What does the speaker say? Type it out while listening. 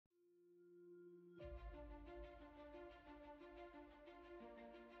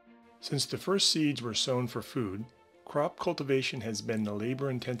Since the first seeds were sown for food, crop cultivation has been the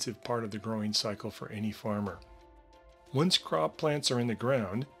labor-intensive part of the growing cycle for any farmer. Once crop plants are in the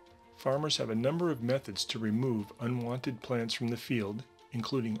ground, farmers have a number of methods to remove unwanted plants from the field,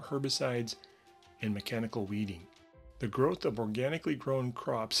 including herbicides and mechanical weeding. The growth of organically grown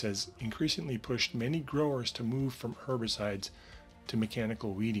crops has increasingly pushed many growers to move from herbicides to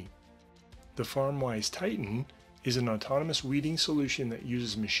mechanical weeding. The FarmWise Titan is an autonomous weeding solution that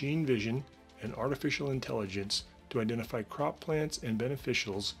uses machine vision and artificial intelligence to identify crop plants and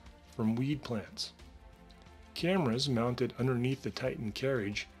beneficials from weed plants. Cameras mounted underneath the Titan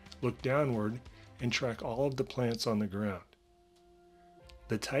carriage look downward and track all of the plants on the ground.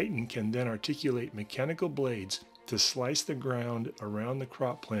 The Titan can then articulate mechanical blades to slice the ground around the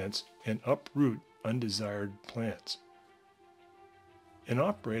crop plants and uproot undesired plants. An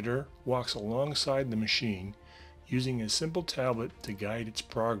operator walks alongside the machine using a simple tablet to guide its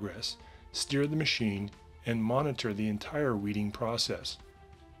progress, steer the machine, and monitor the entire weeding process.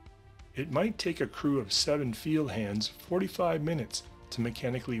 It might take a crew of 7 field hands 45 minutes to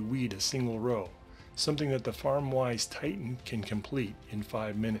mechanically weed a single row, something that the FarmWise Titan can complete in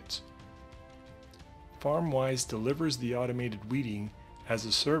 5 minutes. FarmWise delivers the automated weeding as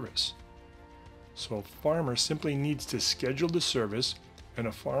a service. So a farmer simply needs to schedule the service, and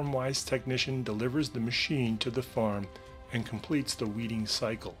a FarmWise technician delivers the machine to the farm and completes the weeding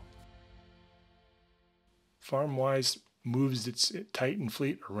cycle. FarmWise moves its Titan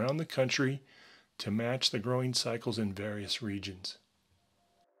fleet around the country to match the growing cycles in various regions.